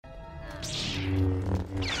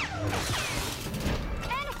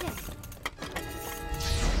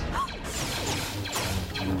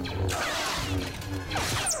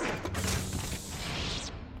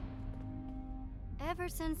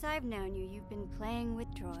since I've known you, you've been playing with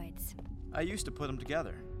droids. I used to put them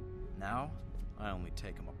together. Now, I only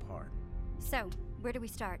take them apart. So, where do we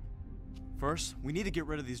start? First, we need to get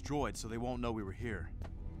rid of these droids so they won't know we were here.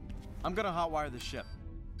 I'm gonna hotwire the ship.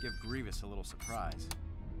 Give Grievous a little surprise.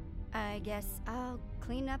 I guess I'll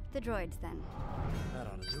clean up the droids then. That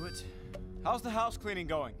ought to do it. How's the house cleaning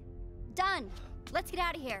going? Done! Let's get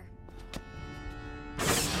out of here.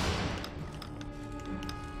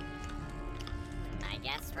 I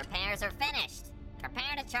guess repairs are finished.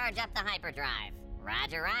 Prepare to charge up the hyperdrive.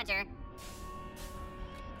 Roger, roger.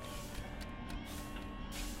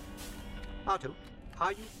 Artu,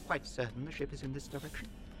 are you quite certain the ship is in this direction?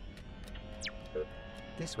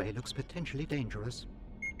 This way looks potentially dangerous.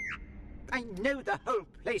 I know the whole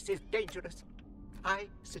place is dangerous. I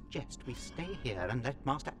suggest we stay here and let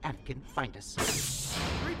Master Anakin find us.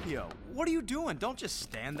 3PO, what are you doing? Don't just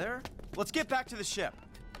stand there. Let's get back to the ship.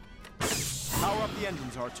 Power up the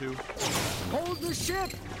engines, R2. Hold the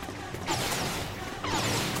ship!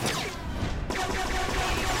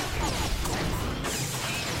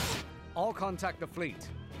 I'll contact the fleet.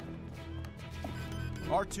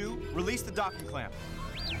 R2, release the docking clamp.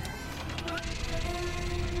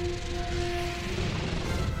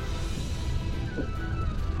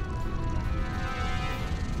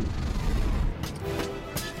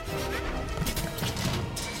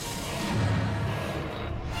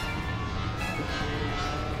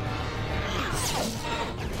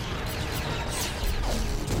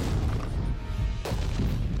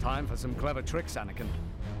 Time for some clever tricks, Anakin.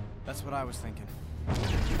 That's what I was thinking.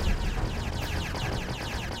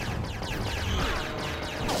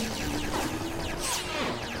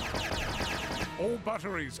 All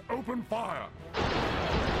batteries, open fire!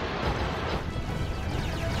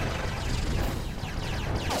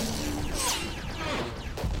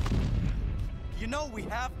 You know we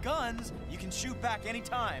have guns. You can shoot back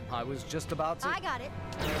anytime. I was just about to... I got it.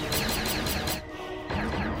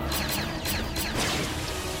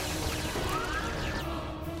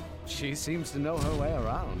 She seems to know her way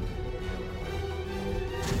around.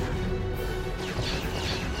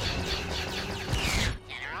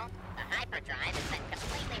 General, the hyperdrive has been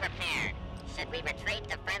completely repaired. Should we retreat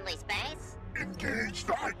to friendly space? Engage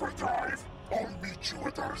the hyperdrive! I'll meet you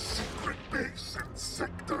at our secret base in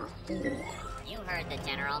Sector 4. You heard the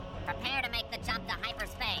General. Prepare to make the jump to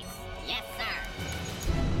hyperspace. Yes, sir.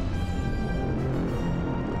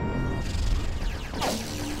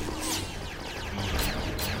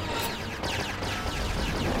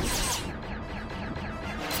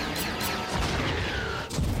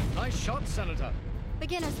 Nice shot, Senator.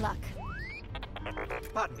 Beginner's luck.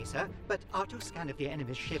 Pardon me, sir, but R2's scan of the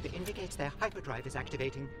enemy's ship indicates their hyperdrive is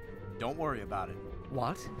activating. Don't worry about it.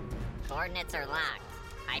 What? Coordinates are locked.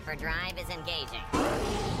 Hyperdrive is engaging.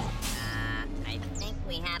 I think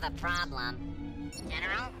we have a problem.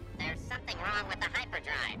 General, there's something wrong with the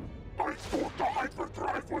hyperdrive. I thought the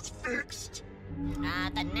hyperdrive was fixed!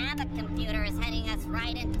 The navicomputer is heading us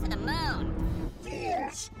right into the moon.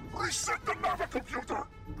 Fools! Reset the navicomputer!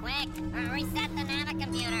 Quick, reset the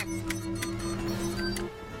navicomputer.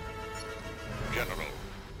 General,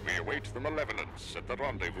 we await the Malevolence at the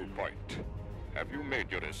rendezvous point. Have you made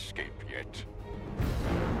your escape yet?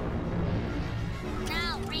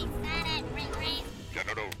 No, reset it!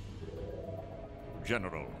 General.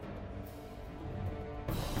 General.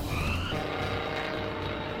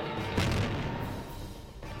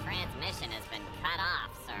 Transmission has been cut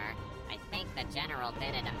off, sir. I think the General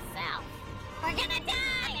did it himself. We're gonna die!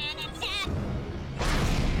 Abandon ship!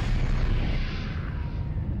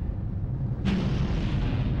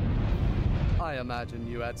 I imagine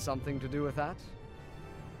you had something to do with that?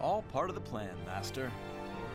 All part of the plan, Master.